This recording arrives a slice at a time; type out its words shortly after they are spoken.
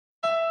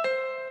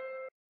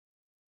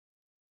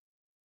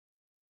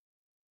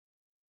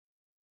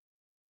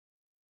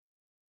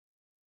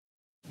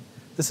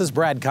This is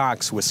Brad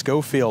Cox with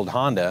Scholfield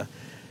Honda,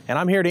 and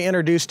I'm here to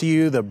introduce to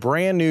you the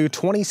brand new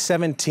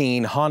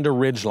 2017 Honda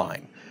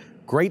Ridgeline.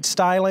 Great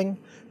styling,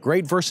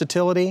 great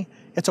versatility.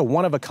 It's a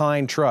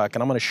one-of-a-kind truck,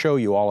 and I'm going to show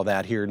you all of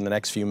that here in the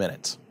next few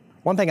minutes.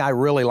 One thing I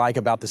really like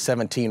about the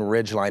 17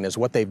 Ridgeline is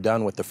what they've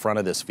done with the front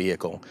of this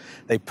vehicle.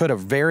 They put a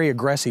very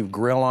aggressive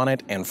grille on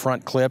it and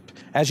front clip.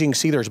 As you can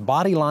see, there's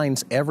body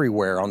lines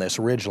everywhere on this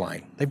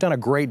Ridgeline. They've done a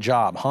great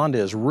job. Honda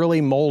is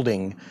really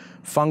molding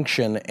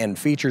function and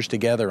features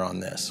together on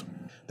this.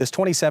 This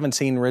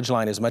 2017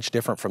 Ridgeline is much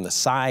different from the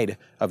side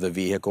of the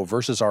vehicle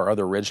versus our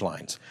other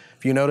Ridgelines.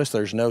 If you notice,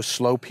 there's no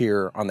slope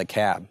here on the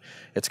cab.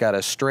 It's got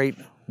a straight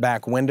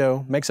back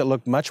window, makes it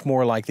look much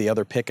more like the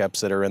other pickups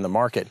that are in the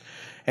market,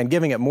 and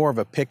giving it more of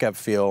a pickup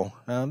feel.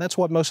 That's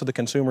what most of the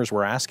consumers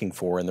were asking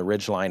for in the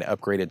Ridgeline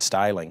upgraded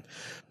styling.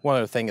 One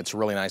other thing that's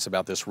really nice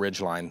about this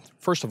Ridgeline,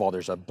 first of all,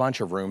 there's a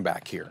bunch of room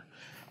back here.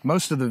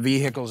 Most of the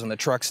vehicles and the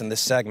trucks in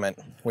this segment,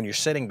 when you're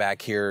sitting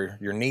back here,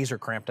 your knees are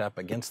cramped up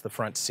against the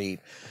front seat,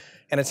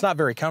 and it's not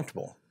very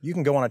comfortable. You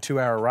can go on a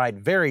 2-hour ride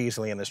very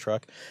easily in this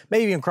truck,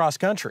 maybe even cross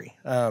country,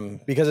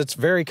 because it's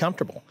very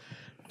comfortable.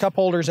 Cup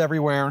holders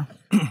everywhere.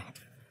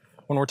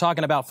 When we're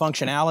talking about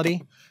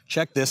functionality,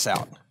 check this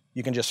out.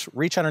 You can just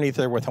reach underneath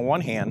there with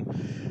one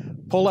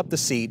hand, pull up the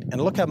seat,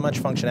 and look how much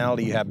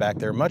functionality you have back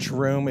there. Much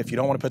room. If you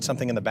don't want to put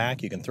something in the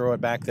back, you can throw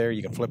it back there.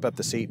 You can flip up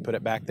the seat, put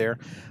it back there.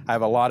 I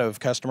have a lot of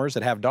customers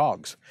that have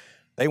dogs.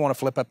 They want to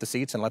flip up the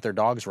seats and let their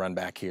dogs run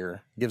back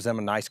here. Gives them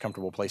a nice,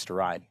 comfortable place to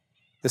ride.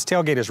 This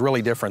tailgate is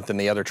really different than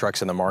the other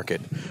trucks in the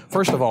market.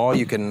 First of all,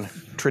 you can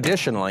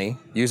traditionally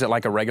use it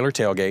like a regular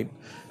tailgate.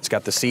 It's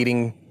got the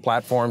seating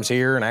platforms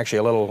here and actually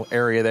a little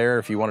area there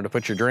if you wanted to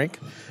put your drink.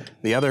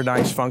 The other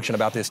nice function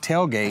about this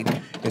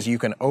tailgate is you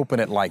can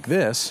open it like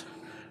this,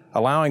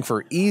 allowing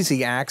for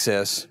easy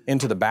access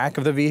into the back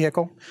of the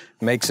vehicle.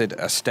 Makes it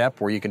a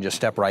step where you can just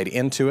step right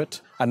into it.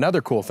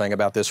 Another cool thing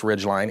about this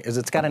Ridgeline is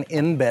it's got an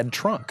in-bed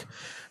trunk.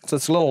 So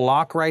it's a little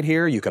lock right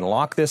here. You can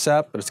lock this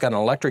up, but it's got an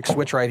electric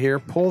switch right here.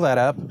 Pull that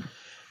up.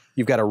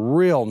 You've got a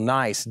real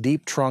nice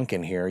deep trunk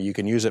in here. You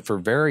can use it for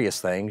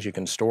various things. You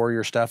can store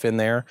your stuff in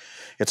there.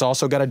 It's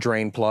also got a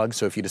drain plug,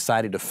 so if you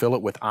decided to fill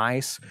it with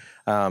ice,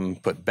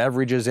 put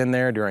beverages in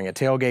there during a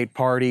tailgate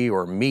party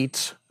or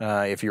meats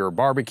if you're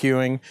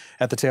barbecuing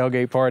at the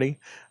tailgate party.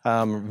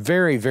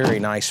 Very, very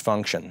nice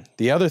function.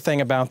 The other thing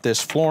about this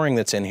flooring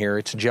that's in here,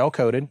 it's gel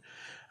coated.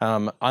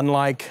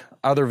 Unlike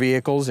other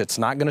vehicles, it's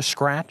not going to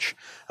scratch.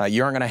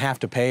 You aren't going to have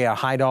to pay a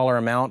high dollar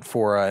amount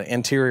for an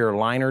interior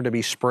liner to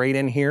be sprayed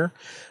in here.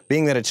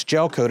 Being that it's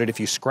gel coated,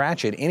 if you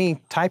scratch it,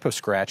 any type of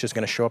scratch is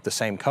going to show up the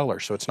same color,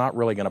 so it's not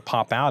really going to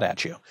pop out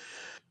at you.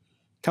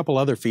 A couple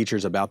other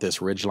features about this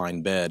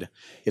Ridgeline bed.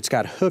 It's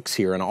got hooks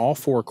here in all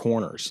four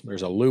corners.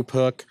 There's a loop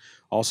hook,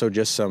 also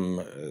just some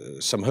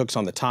hooks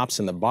on the tops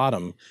and the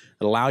bottom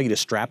that allow you to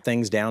strap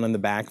things down in the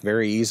back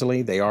very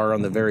easily. They are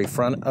on the very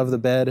front of the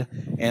bed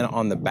and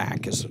on the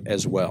back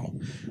as well.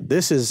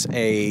 This is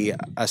a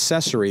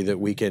accessory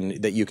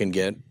that you can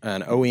get,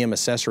 an OEM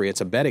accessory.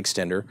 It's a bed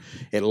extender.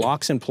 It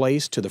locks in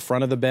place to the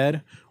front of the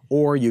bed,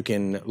 or you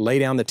can lay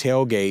down the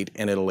tailgate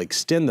and it'll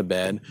extend the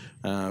bed.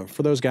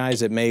 For those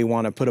guys that may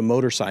want to put a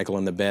motorcycle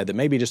in the bed that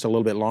may be just a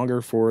little bit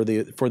longer for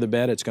the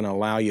bed, it's going to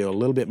allow you a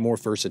little bit more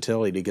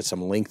versatility to get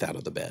some length out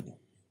of the bed.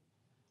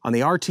 On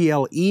the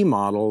RTL E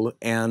model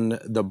and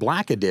the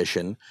Black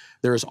Edition,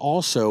 there's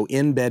also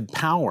in-bed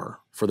power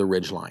for the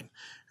Ridgeline.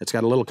 It's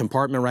got a little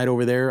compartment right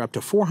over there, up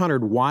to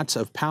 400 watts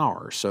of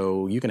power.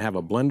 So you can have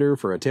a blender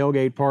for a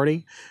tailgate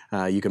party.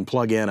 You can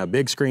plug in a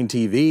big screen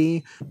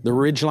TV. The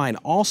Ridgeline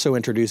also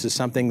introduces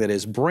something that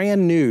is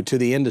brand new to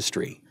the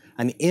industry,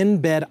 an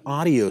in-bed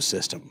audio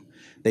system.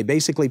 They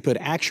basically put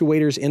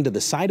actuators into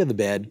the side of the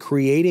bed,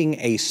 creating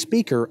a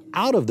speaker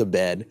out of the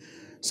bed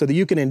so that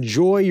you can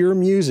enjoy your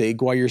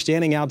music while you're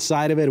standing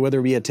outside of it, whether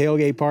it be a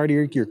tailgate party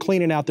or you're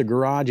cleaning out the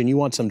garage and you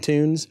want some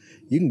tunes,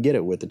 you can get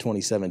it with the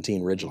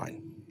 2017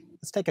 Ridgeline.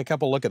 Let's take a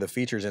couple look at the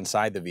features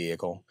inside the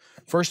vehicle.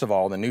 First of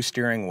all, the new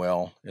steering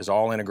wheel is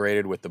all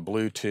integrated with the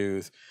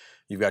Bluetooth.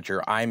 You've got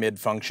your iMid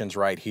functions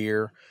right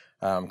here,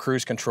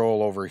 cruise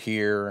control over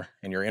here,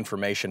 and your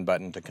information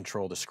button to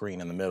control the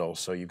screen in the middle.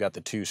 So you've got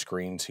the two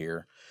screens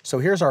here. So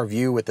here's our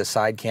view with the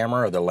side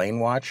camera or the lane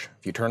watch.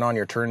 If you turn on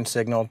your turn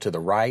signal to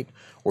the right,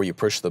 or you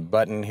push the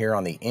button here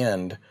on the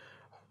end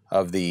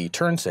of the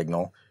turn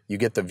signal, you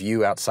get the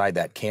view outside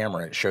that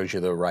camera. It shows you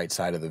the right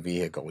side of the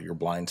vehicle, your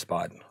blind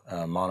spot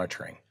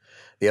monitoring.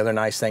 The other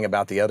nice thing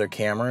about the other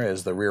camera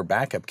is the rear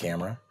backup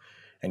camera.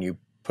 And you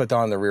put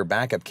on the rear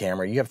backup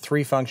camera, you have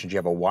three functions. You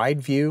have a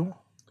wide view,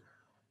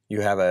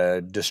 you have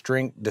a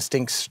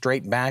distinct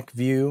straight back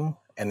view,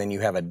 and then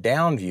you have a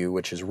down view,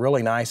 which is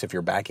really nice if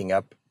you're backing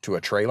up to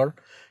a trailer.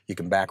 You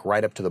can back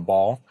right up to the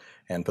ball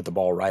and put the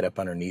ball right up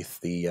underneath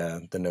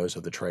the nose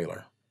of the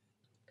trailer.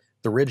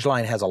 The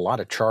Ridgeline has a lot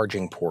of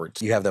charging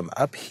ports. You have them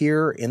up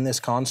here in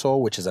this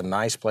console, which is a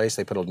nice place.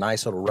 They put a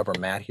nice little rubber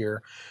mat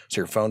here,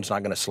 so your phone's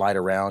not going to slide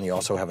around. You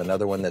also have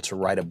another one that's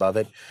right above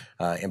it,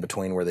 in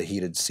between where the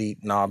heated seat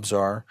knobs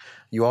are.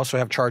 You also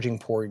have charging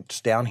ports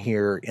down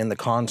here in the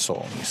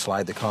console. You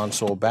slide the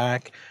console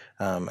back.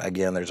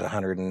 Again, there's a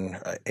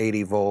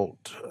 180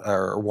 volt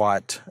or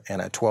watt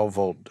and a 12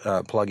 volt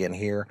plug-in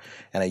here,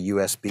 and a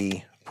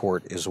USB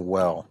port as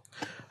well.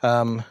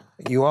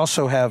 You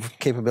also have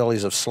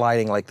capabilities of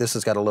sliding, like this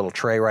has got a little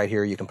tray right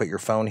here. You can put your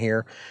phone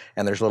here,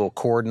 and there's little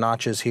cord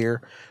notches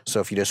here.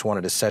 So if you just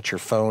wanted to set your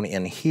phone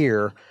in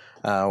here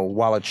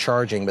while it's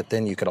charging, but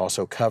then you could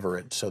also cover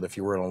it so that if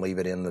you were going to leave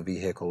it in the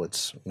vehicle,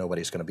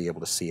 nobody's going to be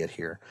able to see it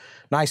here.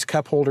 Nice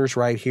cup holders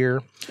right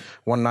here.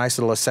 One nice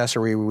little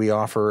accessory we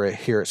offer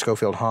here at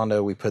Scholfield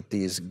Honda, we put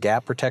these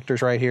gap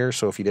protectors right here.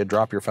 So if you did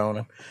drop your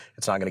phone,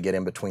 it's not going to get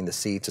in between the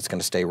seats. It's going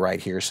to stay right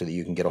here so that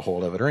you can get a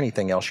hold of it, or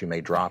anything else you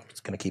may drop.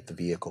 It's going to keep the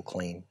vehicle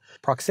clean.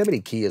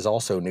 Proximity key is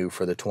also new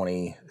for the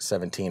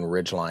 2017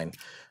 Ridgeline.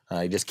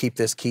 You just keep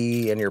this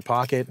key in your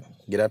pocket,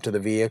 get up to the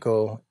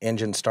vehicle,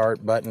 engine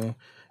start button,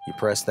 you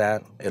press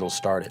that, it'll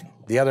start it.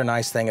 The other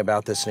nice thing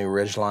about this new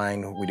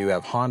Ridgeline, we do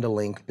have Honda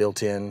Link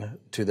built in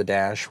to the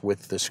dash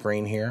with the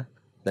screen here.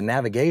 The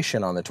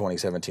navigation on the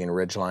 2017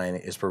 Ridgeline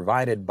is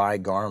provided by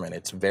Garmin.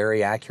 It's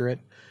very accurate.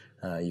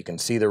 You can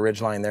see the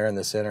Ridgeline there in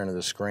the center of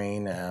the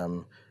screen.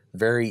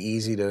 Very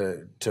easy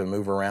to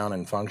move around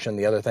and function.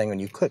 The other thing, when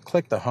you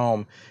click the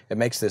home, it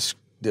makes this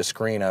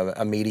screen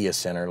a media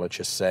center, let's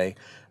just say.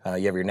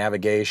 You have your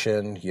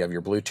navigation, you have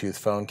your Bluetooth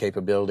phone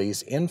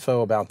capabilities,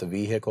 info about the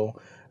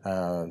vehicle,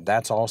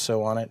 that's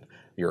also on it.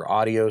 Your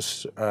audio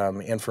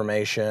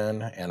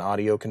information and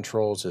audio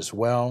controls as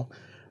well.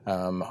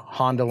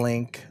 Honda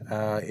Link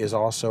is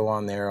also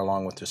on there,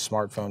 along with the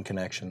smartphone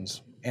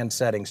connections and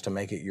settings to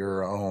make it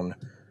your own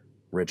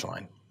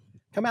Ridgeline.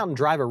 Come out and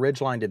drive a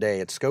Ridgeline today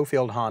at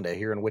Scholfield Honda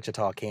here in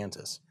Wichita,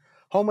 Kansas,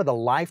 home of a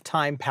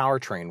lifetime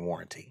powertrain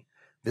warranty.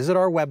 Visit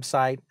our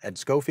website at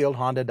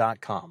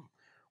SchofieldHonda.com.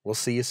 We'll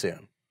see you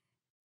soon.